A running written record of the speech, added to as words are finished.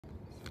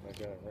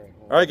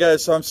Alright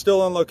guys, so I'm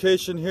still on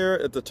location here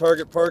at the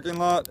Target parking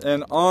lot.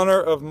 In honor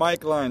of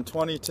Mike Line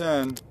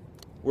 2010,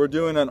 we're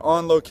doing an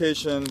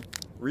on-location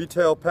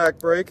retail pack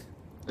break.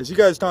 As you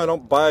guys know, I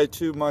don't buy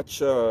too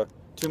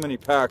many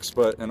packs,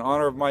 but in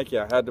honor of Mikey,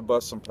 I had to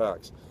bust some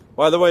packs.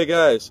 By the way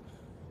guys,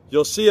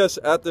 you'll see us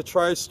at the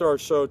TriStar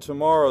show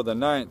tomorrow, the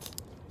 9th.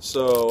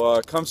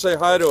 So come say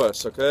hi to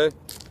us, okay?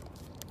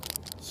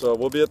 So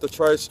we'll be at the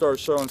TriStar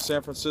show in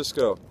San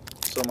Francisco.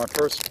 So my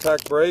first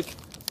pack break,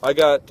 I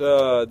got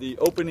the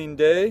opening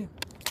day,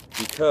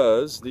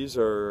 because these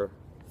are,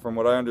 from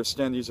what I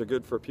understand, these are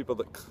good for people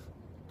that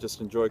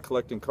just enjoy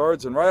collecting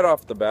cards. And right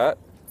off the bat,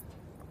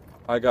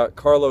 I got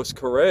Carlos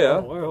Correa.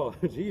 Oh,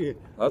 wow. Gee,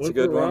 that's a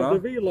good one, huh? The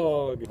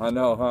vlog. I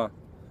know, huh?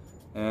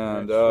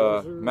 And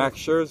Max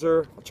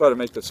Scherzer. I'll try to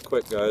make this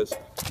quick, guys.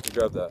 You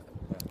grab that.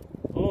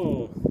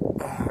 Oh,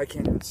 I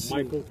can't even see.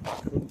 Michael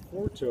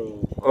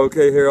Conforto.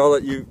 Okay, here I'll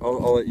let you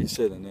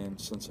say the name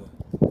since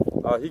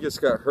he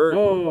just got hurt.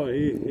 Oh,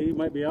 he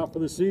might be out for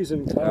the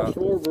season. Kyle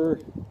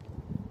Schwarber,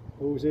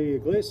 Jose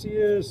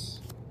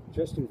Iglesias,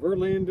 Justin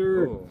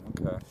Verlander. Oh,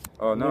 okay.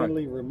 Oh no.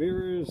 Manly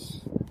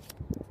Ramirez,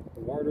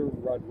 Eduardo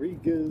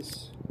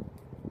Rodriguez,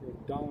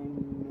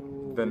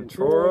 Don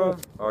Ventura.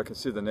 Oh, I can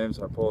see the names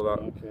I pulled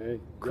out.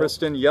 Okay.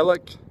 Kristen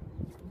Yelich.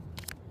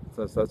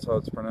 That's how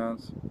it's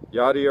pronounced.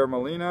 Yadier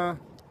Molina.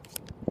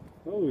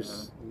 Oh,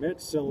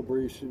 Mets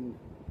celebration.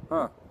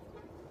 Huh.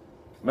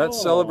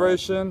 Mets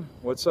celebration.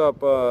 What's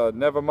up,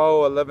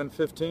 Nevamo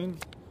 1115?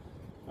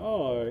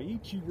 Oh,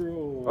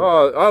 Ichiro.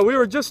 Oh, we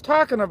were just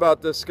talking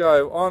about this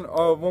guy on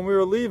when we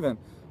were leaving.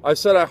 I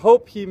said I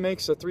hope he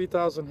makes a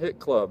 3,000 hit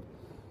club,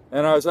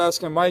 and I was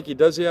asking Mikey,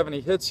 does he have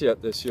any hits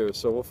yet this year?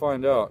 So we'll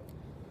find out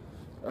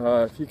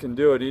if he can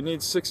do it. He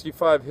needs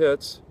 65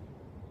 hits.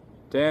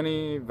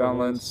 Danny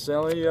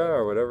Valencia,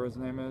 or whatever his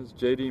name is.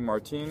 JD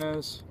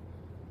Martinez.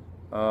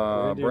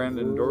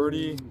 Brandon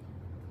Doherty.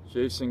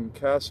 Jason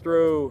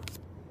Castro.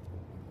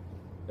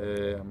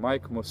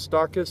 Mike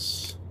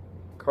Moustakas.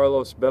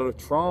 Carlos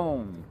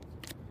Beltran.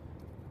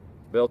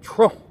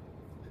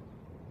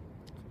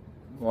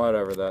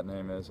 Whatever that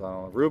name is, I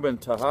don't know. Ruben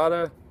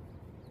Tejada.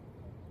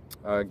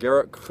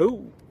 Garrett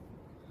Cole,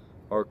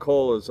 or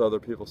Cole as other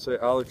people say.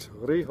 Alex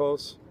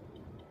Rijos.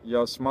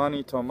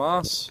 Yasmani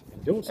Tomas.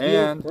 Don't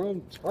steal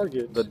from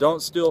Target. The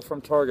Don't Steal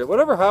from Target.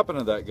 Whatever happened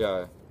to that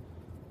guy?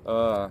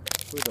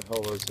 Who the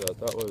hell was that?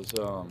 That was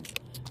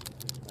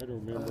I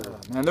don't remember.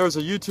 Man, there was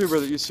a YouTuber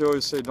that used to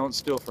always say "Don't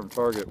steal from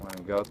Target" when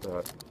he got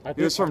that.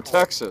 He was from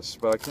Texas,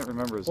 but I can't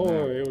remember his name.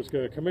 Oh, it was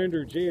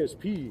Commander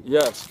JSP.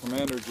 Yes,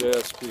 Commander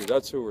JSP.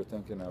 That's who we're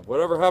thinking of.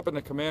 Whatever happened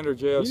to Commander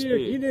JSP?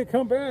 He didn't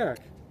come back.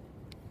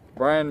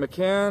 Brian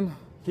McCann.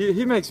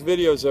 He makes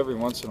videos every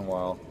once in a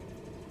while.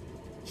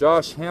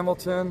 Josh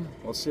Hamilton.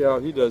 We'll see how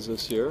he does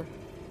this year.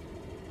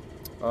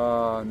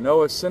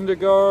 Noah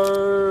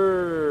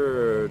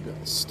Syndergaard.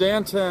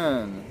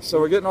 Stanton. So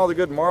we're getting all the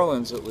good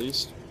Marlins at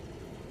least.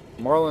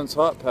 Marlins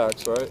hot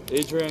packs, right?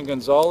 Adrian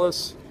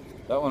Gonzalez.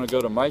 That one will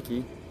go to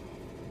Mikey.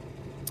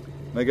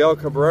 Miguel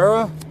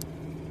Cabrera.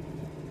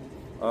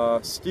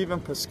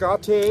 Steven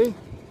Piscotty.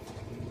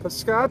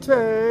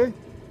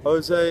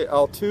 Jose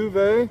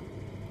Altuve.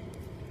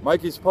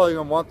 Mikey's probably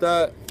going to want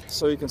that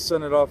so he can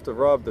send it off to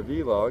Rob the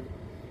Vlog.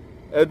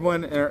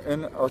 Edwin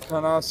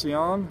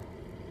Encarnacion.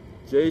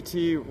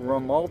 JT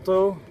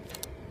Romalto.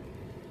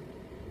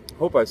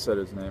 Hope I said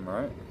his name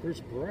right.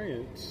 Chris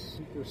Bryant,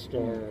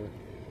 superstar.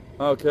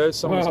 Okay,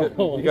 someone's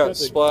getting, you got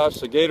splashed.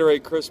 The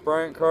Gatorade Chris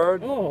Bryant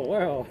card. Oh,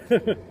 wow.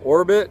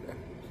 Orbit.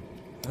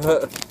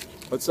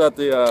 What's that?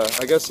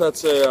 I guess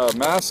that's a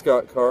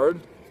mascot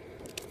card.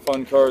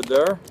 Fun card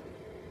there.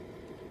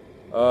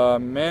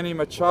 Manny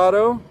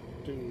Machado.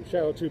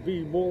 Shout out to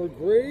B. More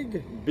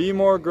Greg. B.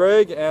 More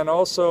Greg, and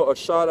also a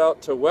shout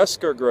out to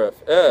Wesker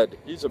Griff. Ed,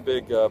 he's a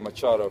big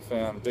Machado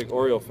fan, big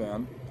Oriole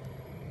fan.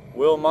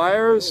 Will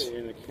Myers.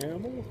 And a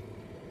camel.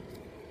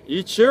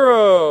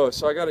 Ichiro.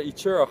 So I got an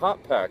Ichiro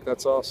hot pack.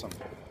 That's awesome.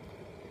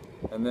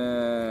 And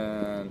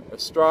then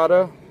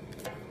Estrada.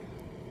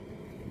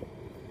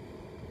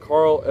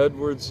 Carl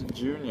Edwards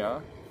Jr.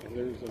 And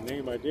there's a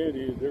name I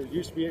did. There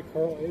used to be a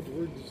Carl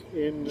Edwards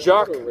in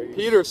Jock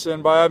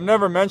Peterson, but I've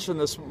never mentioned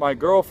this. My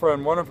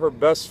girlfriend, one of her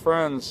best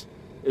friends,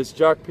 is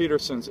Jock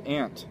Peterson's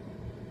aunt.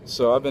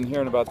 So I've been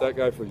hearing about that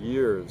guy for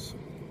years.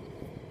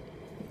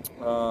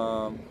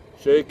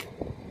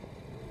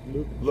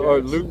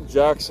 Luke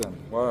Jackson.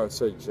 Why did I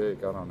say Jake?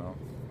 I don't know.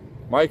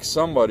 Mike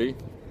somebody.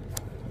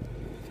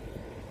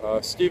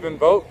 Stephen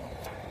Vogt.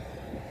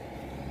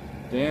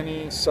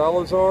 Danny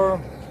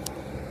Salazar.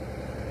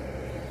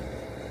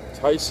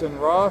 Tyson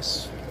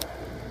Ross.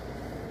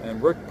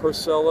 And Rick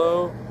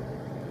Porcello.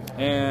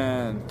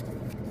 And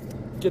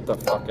get the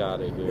fuck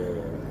out of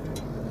here.